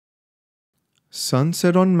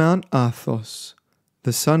Sunset on Mount Athos.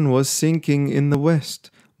 The sun was sinking in the west.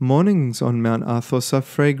 Mornings on Mount Athos are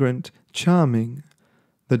fragrant, charming.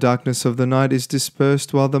 The darkness of the night is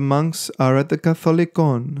dispersed while the monks are at the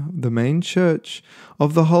Catholicon, the main church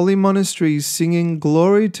of the holy monasteries, singing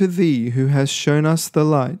 "Glory to Thee who has shown us the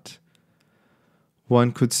light."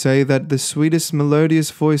 One could say that the sweetest melodious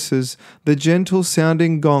voices, the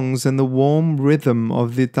gentle-sounding gongs, and the warm rhythm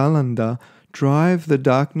of the talanda drive the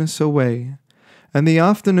darkness away. And the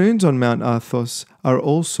afternoons on Mount Athos are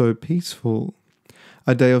also peaceful.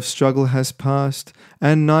 A day of struggle has passed,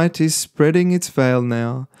 and night is spreading its veil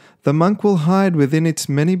now. The monk will hide within its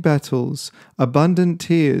many battles, abundant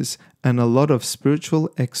tears, and a lot of spiritual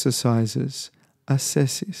exercises.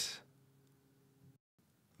 Ascesis.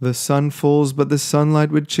 The sun falls, but the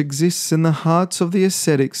sunlight which exists in the hearts of the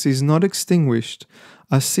ascetics is not extinguished.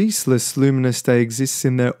 A ceaseless luminous day exists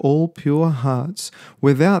in their all-pure hearts,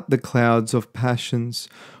 without the clouds of passions.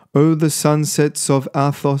 O the sunsets of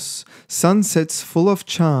Athos, sunsets full of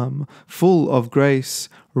charm, full of grace,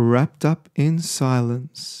 wrapped up in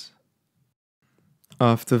silence.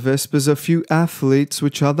 After Vespers, a few athletes,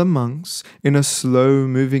 which are the monks, in a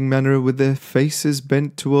slow-moving manner with their faces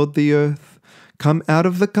bent toward the earth, come out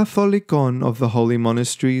of the Catholicon of the holy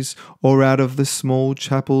monasteries, or out of the small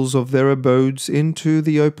chapels of their abodes into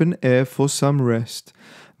the open air for some rest.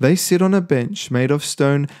 They sit on a bench made of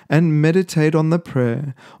stone and meditate on the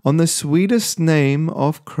prayer, on the sweetest name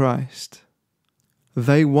of Christ.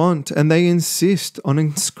 They want and they insist on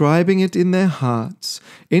inscribing it in their hearts,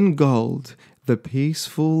 in gold, the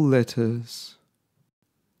peaceful letters.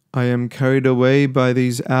 I am carried away by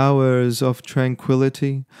these hours of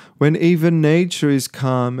tranquillity, when even nature is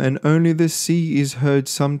calm and only the sea is heard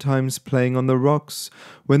sometimes playing on the rocks,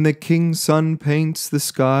 when the king's sun paints the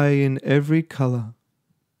sky in every colour.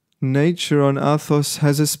 Nature on Athos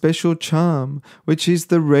has a special charm, which is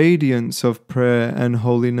the radiance of prayer and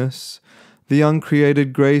holiness. The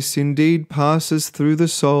uncreated grace indeed passes through the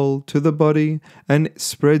soul to the body and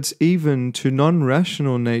spreads even to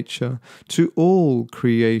non-rational nature, to all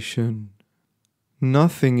creation.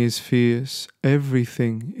 Nothing is fierce,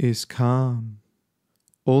 everything is calm.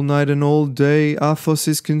 All night and all day Athos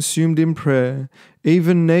is consumed in prayer.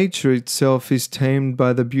 Even nature itself is tamed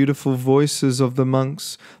by the beautiful voices of the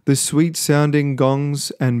monks, the sweet-sounding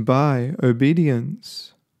gongs, and by obedience.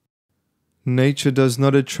 Nature does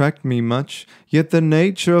not attract me much, yet the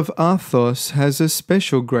nature of Athos has a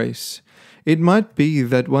special grace. It might be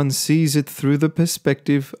that one sees it through the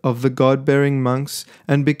perspective of the God-bearing monks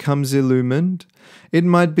and becomes illumined. It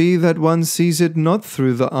might be that one sees it not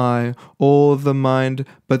through the eye or the mind,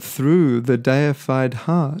 but through the deified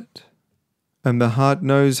heart. And the heart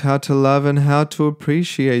knows how to love and how to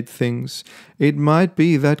appreciate things. It might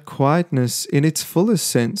be that quietness in its fullest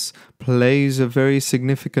sense plays a very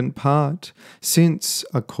significant part, since,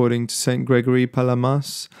 according to St. Gregory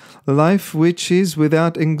Palamas, life which is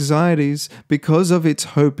without anxieties because of its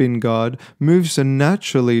hope in God moves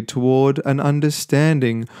naturally toward an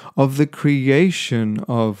understanding of the creation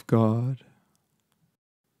of God.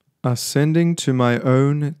 Ascending to my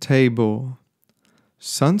own Tabor.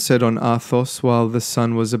 Sunset on Athos while the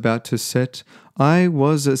sun was about to set. I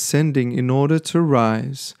was ascending in order to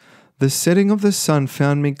rise. The setting of the sun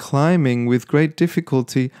found me climbing with great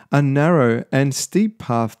difficulty a narrow and steep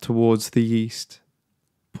path towards the east.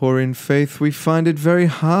 For in faith we find it very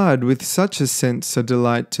hard with such ascents a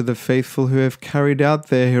delight to the faithful who have carried out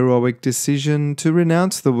their heroic decision to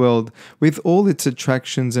renounce the world with all its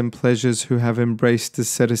attractions and pleasures, who have embraced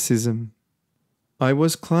asceticism. I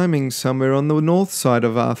was climbing somewhere on the north side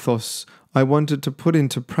of Athos. I wanted to put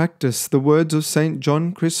into practice the words of St.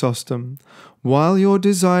 John Chrysostom. While your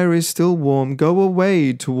desire is still warm, go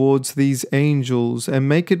away towards these angels and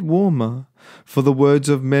make it warmer, for the words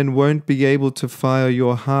of men won't be able to fire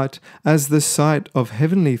your heart as the sight of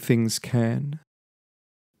heavenly things can.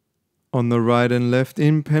 On the right and left,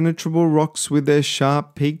 impenetrable rocks with their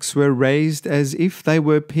sharp peaks were raised as if they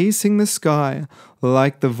were piercing the sky,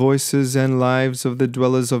 like the voices and lives of the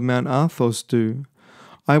dwellers of Mount Athos do.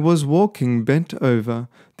 I was walking bent over,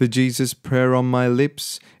 the Jesus prayer on my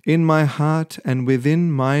lips, in my heart and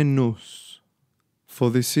within my nous. For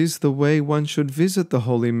this is the way one should visit the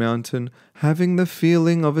holy mountain, having the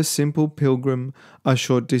feeling of a simple pilgrim. A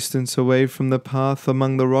short distance away from the path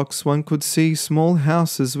among the rocks one could see small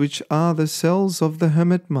houses which are the cells of the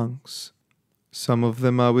hermit monks. Some of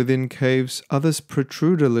them are within caves, others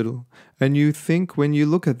protrude a little, and you think when you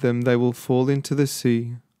look at them they will fall into the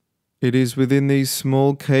sea. It is within these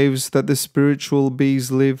small caves that the spiritual bees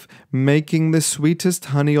live, making the sweetest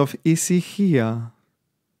honey of Issachia.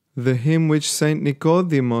 The hymn which Saint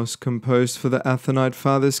Nicodemus composed for the Athonite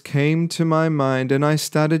fathers came to my mind, and I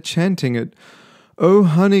started chanting it. O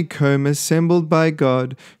honeycomb assembled by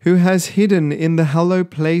God, who has hidden in the hollow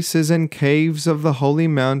places and caves of the holy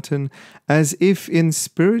mountain, as if in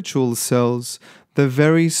spiritual cells, the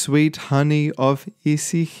very sweet honey of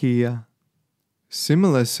Issachia.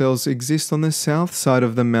 Similar cells exist on the south side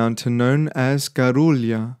of the mountain known as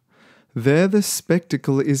Garulia. There the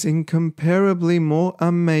spectacle is incomparably more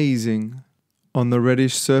amazing. On the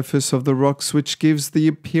reddish surface of the rocks, which gives the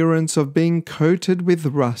appearance of being coated with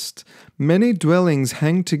rust, many dwellings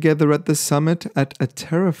hang together at the summit at a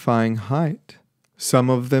terrifying height. Some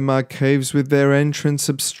of them are caves with their entrance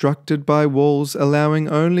obstructed by walls, allowing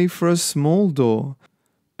only for a small door.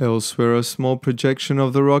 Elsewhere, a small projection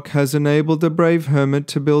of the rock has enabled a brave hermit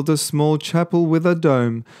to build a small chapel with a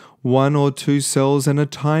dome, 1 or 2 cells, and a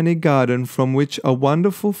tiny garden from which a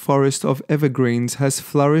wonderful forest of evergreens has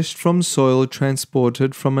flourished from soil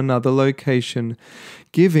transported from another location,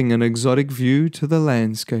 giving an exotic view to the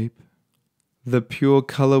landscape. The pure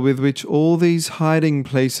color with which all these hiding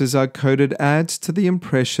places are coated adds to the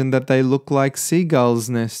impression that they look like seagulls'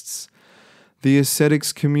 nests. The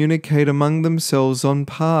ascetics communicate among themselves on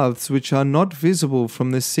paths which are not visible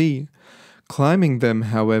from the sea. Climbing them,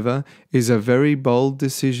 however, is a very bold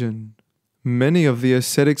decision. Many of the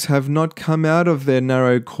ascetics have not come out of their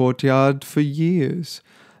narrow courtyard for years.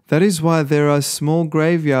 That is why there are small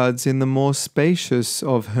graveyards in the more spacious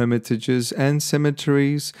of hermitages and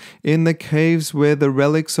cemeteries, in the caves where the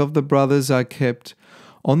relics of the brothers are kept.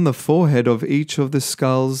 On the forehead of each of the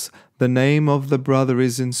skulls, the name of the brother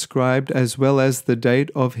is inscribed, as well as the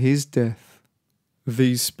date of his death.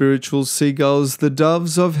 These spiritual seagulls, the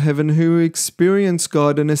doves of heaven who experience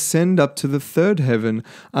God and ascend up to the 3rd heaven,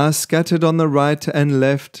 are scattered on the right and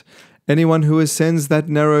left. Anyone who ascends that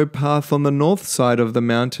narrow path on the north side of the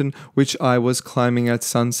mountain, which I was climbing at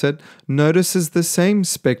sunset, notices the same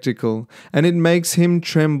spectacle, and it makes him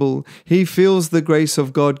tremble. He feels the grace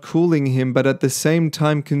of God cooling him, but at the same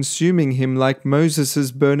time consuming him like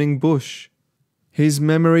Moses' burning bush. His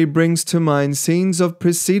memory brings to mind scenes of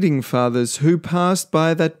preceding fathers who passed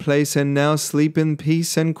by that place and now sleep in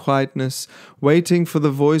peace and quietness, waiting for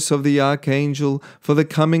the voice of the archangel, for the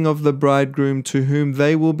coming of the bridegroom to whom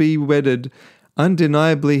they will be wedded.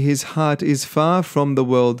 Undeniably his heart is far from the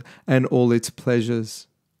world and all its pleasures.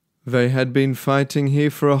 They had been fighting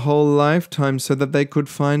here for a whole lifetime so that they could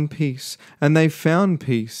find peace, and they found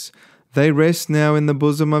peace. They rest now in the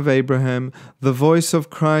bosom of Abraham. The voice of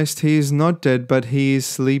Christ, he is not dead, but he is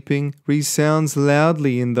sleeping, resounds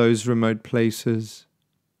loudly in those remote places.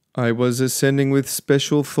 I was ascending with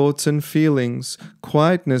special thoughts and feelings.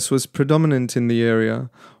 Quietness was predominant in the area.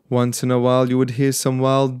 Once in a while you would hear some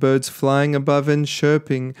wild birds flying above and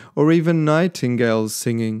chirping, or even nightingales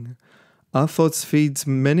singing. Athos feeds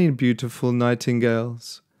many beautiful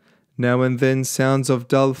nightingales. Now and then sounds of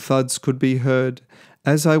dull thuds could be heard.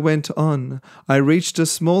 As I went on, I reached a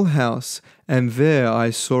small house, and there I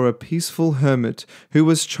saw a peaceful hermit who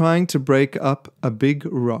was trying to break up a big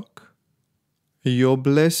rock. "Your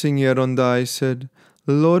blessing, Yeronda," I said.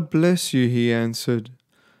 "The Lord bless you," he answered.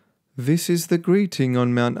 This is the greeting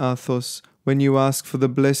on Mount Athos. When you ask for the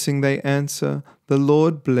blessing, they answer, "The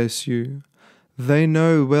Lord bless you." They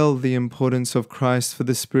know well the importance of Christ for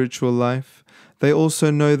the spiritual life. They also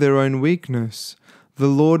know their own weakness. The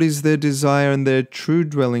Lord is their desire and their true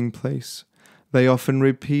dwelling place. They often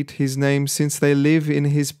repeat his name since they live in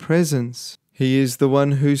his presence. He is the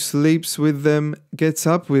one who sleeps with them, gets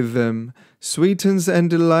up with them, sweetens and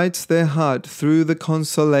delights their heart through the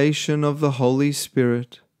consolation of the Holy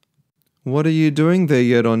Spirit. "What are you doing there,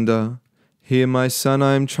 Yeronda?" "Here, my son,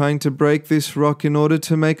 I am trying to break this rock in order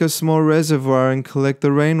to make a small reservoir and collect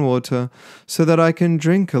the rainwater, so that I can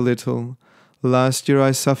drink a little. Last year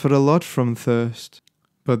I suffered a lot from thirst.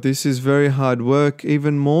 But this is very hard work,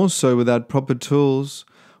 even more so without proper tools.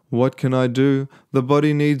 What can I do? The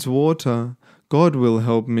body needs water. God will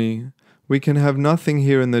help me. We can have nothing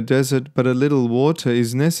here in the desert, but a little water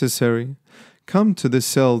is necessary. Come to the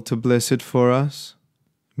cell to bless it for us."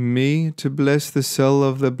 Me to bless the cell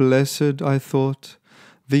of the blessed, I thought.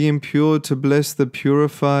 The impure to bless the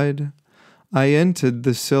purified. I entered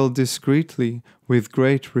the cell discreetly, with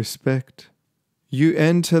great respect. You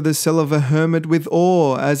enter the cell of a hermit with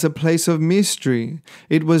awe as a place of mystery.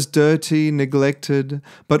 It was dirty, neglected,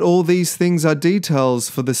 but all these things are details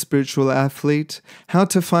for the spiritual athlete. How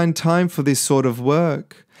to find time for this sort of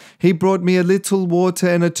work? He brought me a little water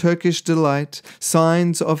and a Turkish delight,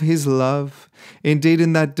 signs of his love. Indeed,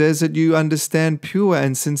 in that desert you understand pure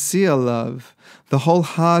and sincere love. The whole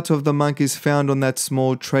heart of the monk is found on that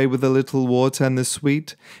small tray with a little water and the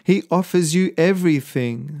sweet. He offers you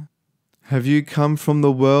everything. Have you come from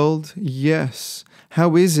the world? Yes.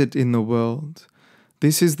 How is it in the world?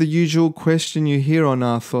 This is the usual question you hear on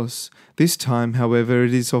Athos. This time, however,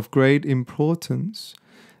 it is of great importance.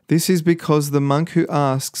 This is because the monk who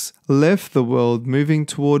asks left the world moving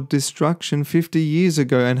toward destruction 50 years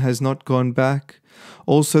ago and has not gone back.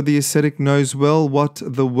 Also, the ascetic knows well what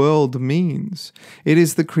the world means. It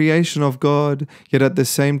is the creation of God, yet at the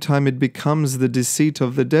same time it becomes the deceit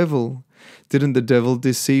of the devil. Didn't the devil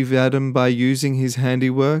deceive Adam by using his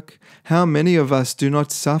handiwork? How many of us do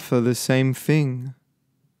not suffer the same thing?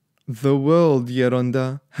 The world,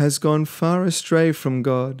 Yeronda, has gone far astray from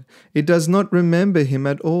God. It does not remember Him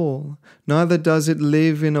at all, neither does it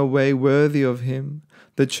live in a way worthy of Him.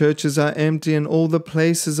 The churches are empty and all the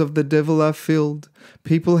places of the devil are filled.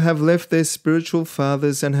 People have left their spiritual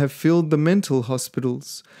fathers and have filled the mental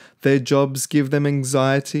hospitals. Their jobs give them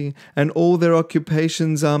anxiety and all their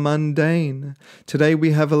occupations are mundane. Today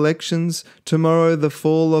we have elections, tomorrow the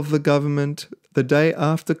fall of the government, the day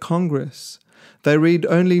after Congress. They read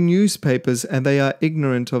only newspapers and they are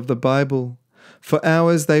ignorant of the Bible. For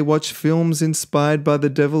hours they watch films inspired by the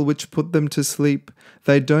devil which put them to sleep.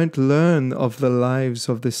 They don't learn of the lives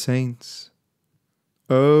of the saints.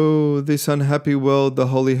 Oh, this unhappy world, the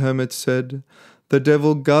holy hermit said. The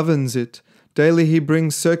devil governs it. Daily he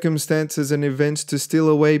brings circumstances and events to steal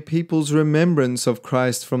away people's remembrance of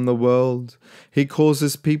Christ from the world. He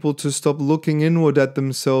causes people to stop looking inward at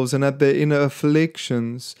themselves and at their inner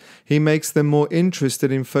afflictions. He makes them more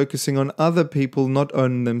interested in focusing on other people, not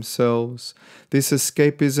on themselves. This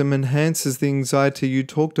escapism enhances the anxiety you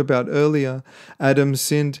talked about earlier. Adam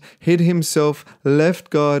sinned, hid himself, left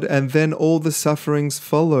God, and then all the sufferings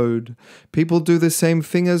followed. People do the same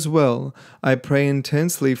thing as well. I pray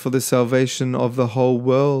intensely for the salvation of the whole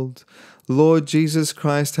world. Lord Jesus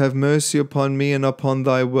Christ, have mercy upon me and upon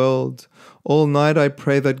thy world. All night I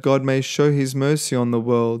pray that God may show his mercy on the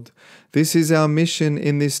world. This is our mission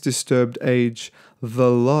in this disturbed age.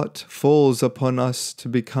 The lot falls upon us to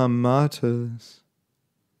become martyrs.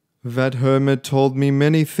 That hermit told me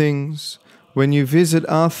many things. When you visit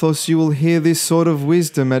Athos, you will hear this sort of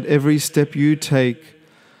wisdom at every step you take.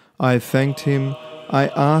 I thanked him. I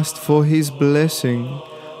asked for his blessing,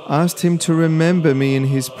 asked him to remember me in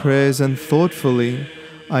his prayers, and thoughtfully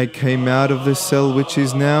I came out of the cell which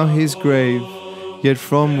is now his grave, yet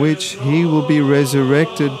from which he will be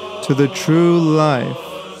resurrected to the true life.